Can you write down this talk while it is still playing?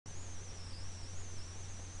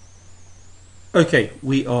Okay,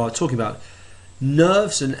 we are talking about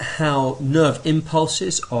nerves and how nerve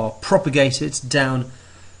impulses are propagated down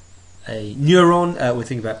a neuron. We're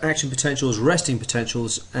thinking about action potentials, resting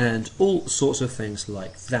potentials, and all sorts of things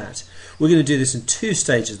like that. We're going to do this in two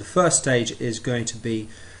stages. The first stage is going to be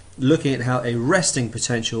looking at how a resting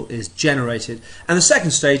potential is generated, and the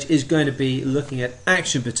second stage is going to be looking at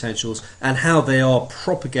action potentials and how they are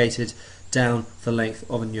propagated down the length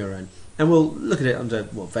of a neuron. And we'll look at it under,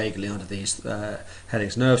 well, vaguely under these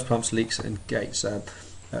headings: nerves, pumps, leaks, and gates.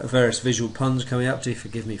 Various visual puns coming up. Do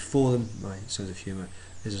forgive me for them. My sense of humour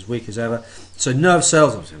is as weak as ever. So nerve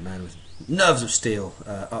cells, obviously a man with nerves of steel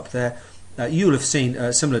up there. You will have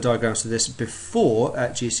seen similar diagrams to this before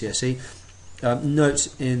at GCSE.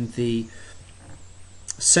 Note in the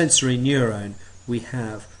sensory neuron we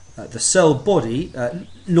have the cell body,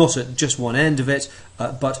 not at just one end of it,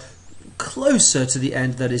 but closer to the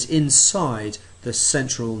end that is inside the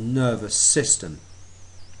central nervous system.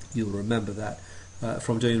 You'll remember that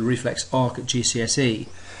from doing the reflex arc at GCSE.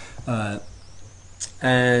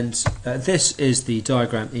 This is the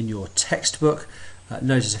diagram in your textbook.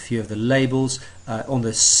 Notice a few of the labels. On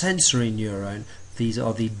the sensory neuron, these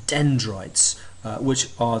are the dendrites, which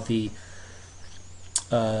are the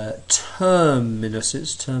termini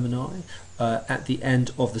at the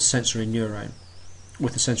end of the sensory neuron,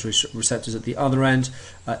 with the sensory receptors at the other end.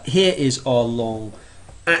 Here is our long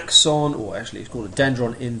axon, or actually it's called a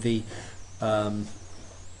dendron in the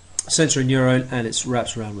sensory neuron, and it's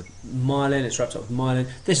wrapped around with myelin. It's wrapped up with myelin.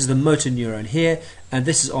 This is the motor neuron here, and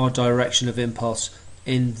this is our direction of impulse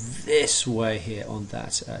in this way here on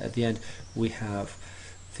that. At the end we have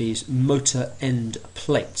these motor end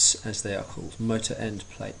plates, as they are called, motor end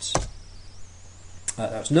plates.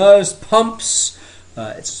 That's nerves, pumps.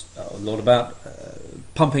 It's a lot about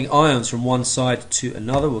pumping ions from one side to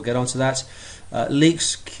another. We'll get onto that.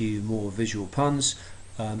 Leaks, cue more visual puns.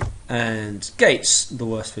 And gates, the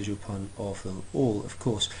worst visual pun of them all, of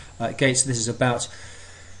course. Gates, this is about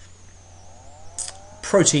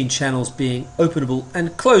protein channels being openable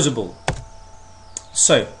and closable.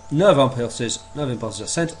 So, nerve impulses are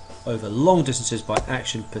sent over long distances by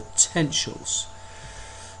action potentials.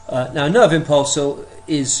 Now, a nerve impulse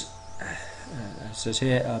is, it says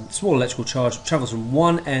here, small electrical charge travels from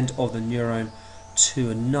one end of the neuron to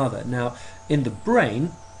another. Now, in the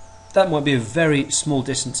brain, that might be a very small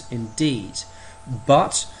distance indeed,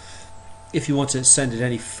 but if you want to send it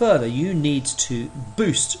any further, you need to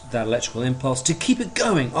boost that electrical impulse to keep it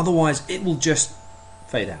going. Otherwise, it will just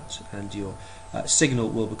fade out, and your signal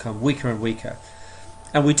will become weaker and weaker.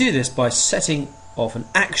 And we do this by setting off an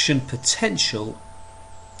action potential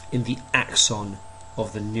in the axon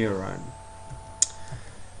of the neuron.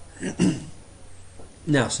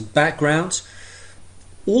 Now, some background.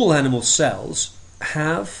 All animal cells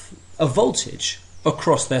have a voltage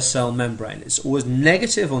across their cell membrane. It's always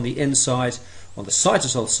negative on the inside, on the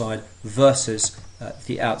cytosol side, versus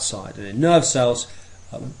the outside. And in nerve cells,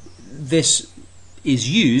 this is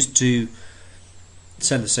used to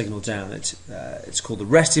send the signal down. It's called the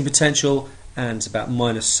resting potential, and it's about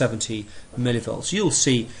minus 70 millivolts. You'll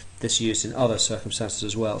see this used in other circumstances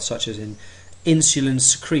as well, such as in insulin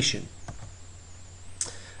secretion.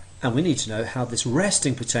 And we need to know how this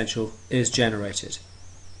resting potential is generated.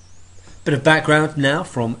 Bit of background now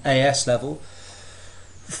from AS level.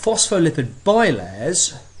 Phospholipid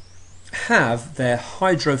bilayers have their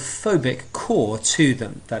hydrophobic core to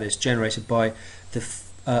them, that is generated by the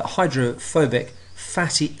hydrophobic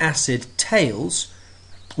fatty acid tails,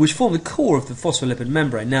 which form the core of the phospholipid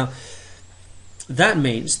membrane. Now, that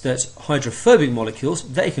means that hydrophobic molecules,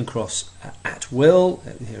 they can cross at will.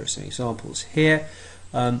 Here are some examples here.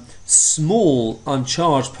 Small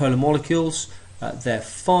uncharged polar molecules, they're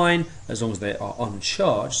fine as long as they are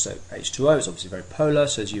uncharged. So H2O is obviously very polar,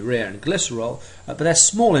 so is urea and glycerol, but they're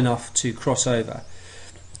small enough to cross over.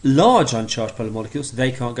 Large uncharged polar molecules,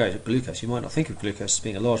 they can't go. Glucose, you might not think of glucose as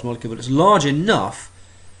being a large molecule, but it's large enough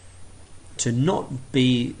to not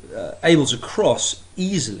be able to cross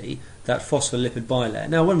easily that phospholipid bilayer.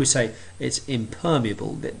 Now, when we say it's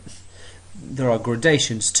impermeable, there are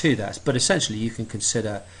gradations to that, but essentially you can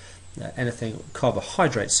consider anything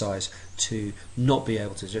carbohydrate size to not be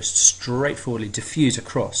able to just straightforwardly diffuse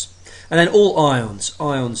across. And then all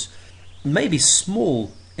ions may be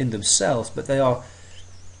small in themselves, but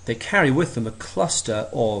they carry with them a cluster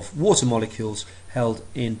of water molecules held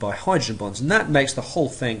in by hydrogen bonds, and that makes the whole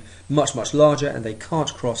thing much, much larger, and they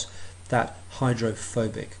can't cross that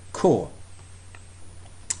hydrophobic core.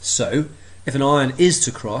 So, if an ion is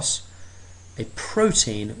to cross, a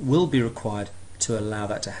protein will be required to allow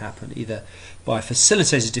that to happen, either by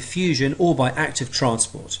facilitated diffusion or by active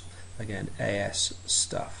transport. again, AS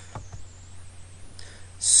stuff.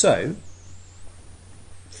 So,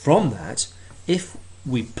 from that, if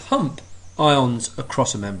we pump ions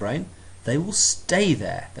across a membrane, they will stay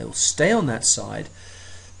there. They will stay on that side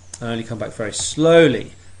and only come back very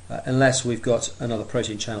slowly unless we've got another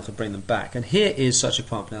protein channel to bring them back. And here is such a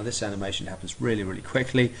pump. Now this animation happens really, really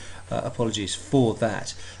quickly. Apologies for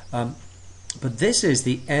that. But this is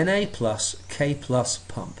the Na plus K plus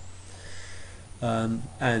pump.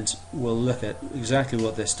 And we'll look at exactly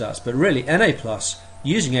what this does. But really, Na plus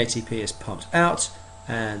using ATP is pumped out,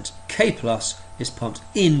 and K plus is pumped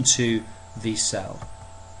into the cell.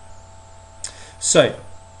 So,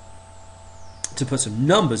 to put some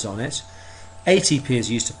numbers on it, ATP is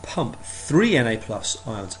used to pump 3 Na plus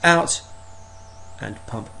ions out and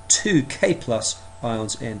pump 2 K plus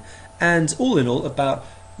ions in. And all in all, about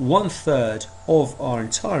 1/3 of our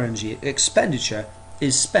entire energy expenditure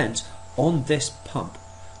is spent on this pump.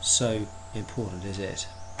 So important is it.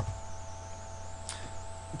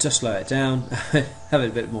 To slow it down, have it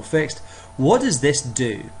a bit more fixed. What does this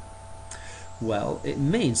do? Well, it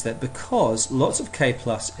means that because lots of K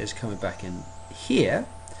plus is coming back in here,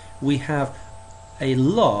 we have a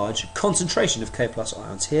large concentration of K plus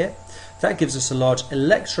ions here. That gives us a large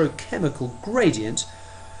electrochemical gradient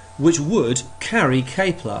which would carry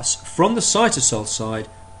K plus from the cytosol side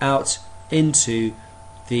out into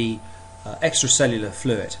the extracellular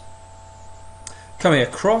fluid. Coming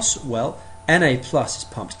across, well, Na plus is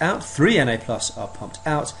pumped out, 3 Na plus are pumped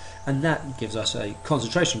out, and that gives us a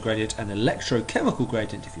concentration gradient, an electrochemical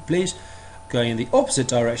gradient if you please, going in the opposite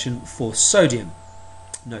direction for sodium.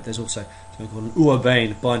 Note there's also something called an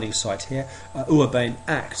urbane binding site here. Urbane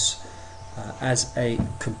acts as a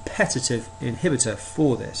competitive inhibitor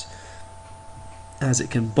for this, as it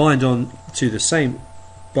can bind on to the same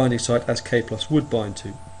binding site as K plus would bind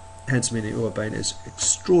to, hence meaning urbane is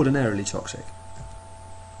extraordinarily toxic.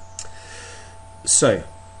 So,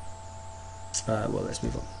 well, let's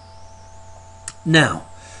move on. Now,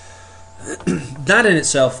 that in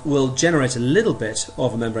itself will generate a little bit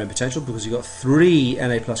of a membrane potential because you've got 3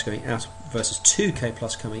 Na plus going out versus 2 K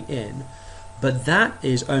plus coming in, but that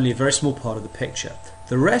is only a very small part of the picture.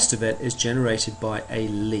 The rest of it is generated by a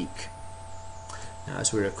leak. Now,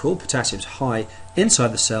 as we recall, potassium is high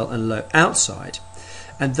inside the cell and low outside,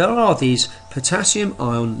 and there are these potassium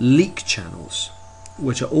ion leak channels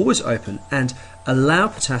which are always open and allow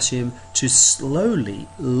potassium to slowly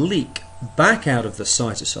leak back out of the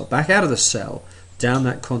cytosol, back out of the cell, down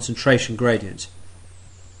that concentration gradient.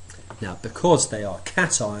 Now, because they are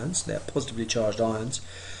cations, they are positively charged ions,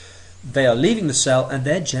 they are leaving the cell and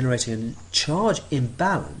they're generating a charge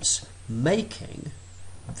imbalance, making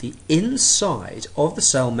the inside of the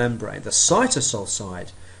cell membrane, the cytosol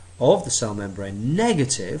side of the cell membrane,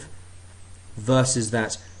 negative versus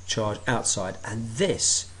that charge outside, and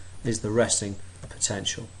this is the resting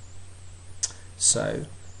potential. So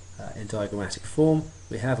in diagrammatic form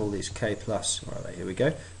we have all these K plus, here we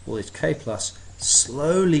go, all these K plus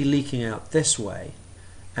slowly leaking out this way,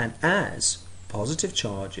 and as positive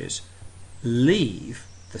charges leave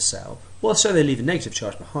the cell, well, so they leave a negative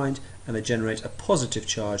charge behind and they generate a positive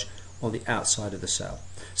charge on the outside of the cell.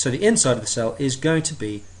 So the inside of the cell is going to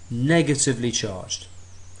be negatively charged,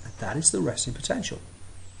 and that is the resting potential.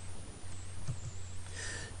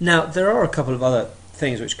 Now, there are a couple of other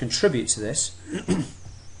things which contribute to this.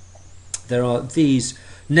 There are these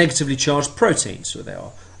negatively charged proteins, so they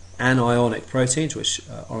are anionic proteins which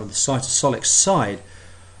are on the cytosolic side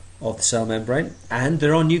of the cell membrane, and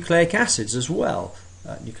there are nucleic acids as well.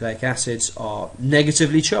 Nucleic acids are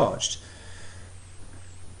negatively charged.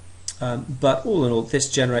 But all in all, this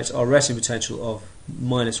generates our resting potential of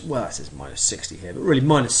minus, well, it says minus 60 here, but really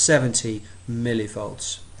minus 70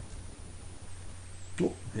 millivolts.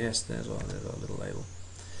 Oh, yes, there's our little label.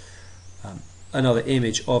 Another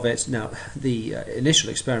image of it. Now, the initial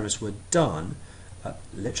experiments were done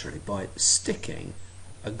literally by sticking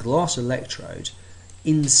a glass electrode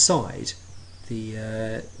inside the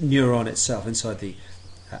neuron itself, inside the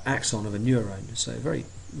axon of a neuron. So very,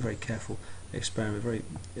 very careful experiment, very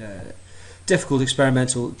difficult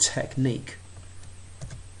experimental technique.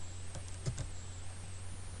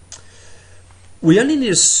 We only need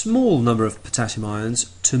a small number of potassium ions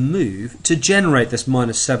to generate this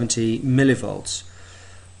minus 70 millivolts.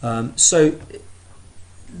 So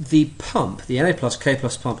the pump, the Na plus K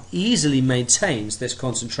plus pump, easily maintains this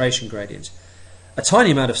concentration gradient. A tiny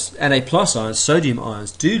amount of Na plus ions, sodium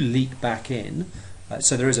ions, do leak back in,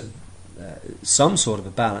 so there is some sort of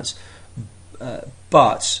a balance,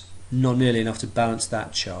 but not nearly enough to balance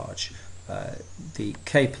that charge. The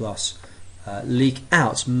K plus leak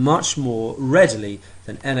out much more readily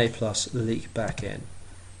than Na plus leak back in.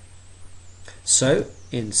 So,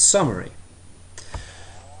 in summary,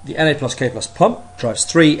 the Na plus K plus pump drives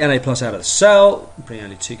 3 Na plus out of the cell, bringing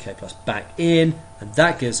only 2 K plus back in, and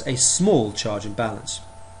that gives a small charge imbalance.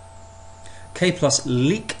 K plus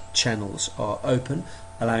leak channels are open,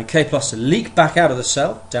 allowing K plus to leak back out of the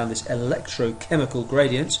cell down this electrochemical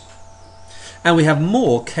gradient, and we have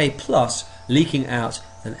more K plus leaking out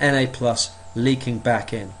than Na plus leaking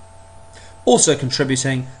back in. Also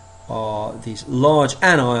contributing are these large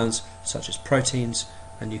anions such as proteins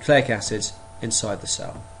and nucleic acids inside the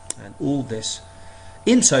cell, and all this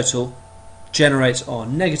in total generates our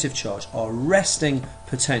negative charge, our resting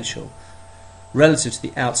potential, relative to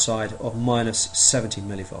the outside of minus 70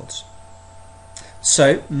 millivolts.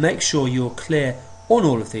 So make sure you're clear on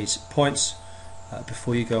all of these points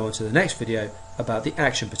before you go on to the next video about the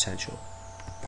action potential.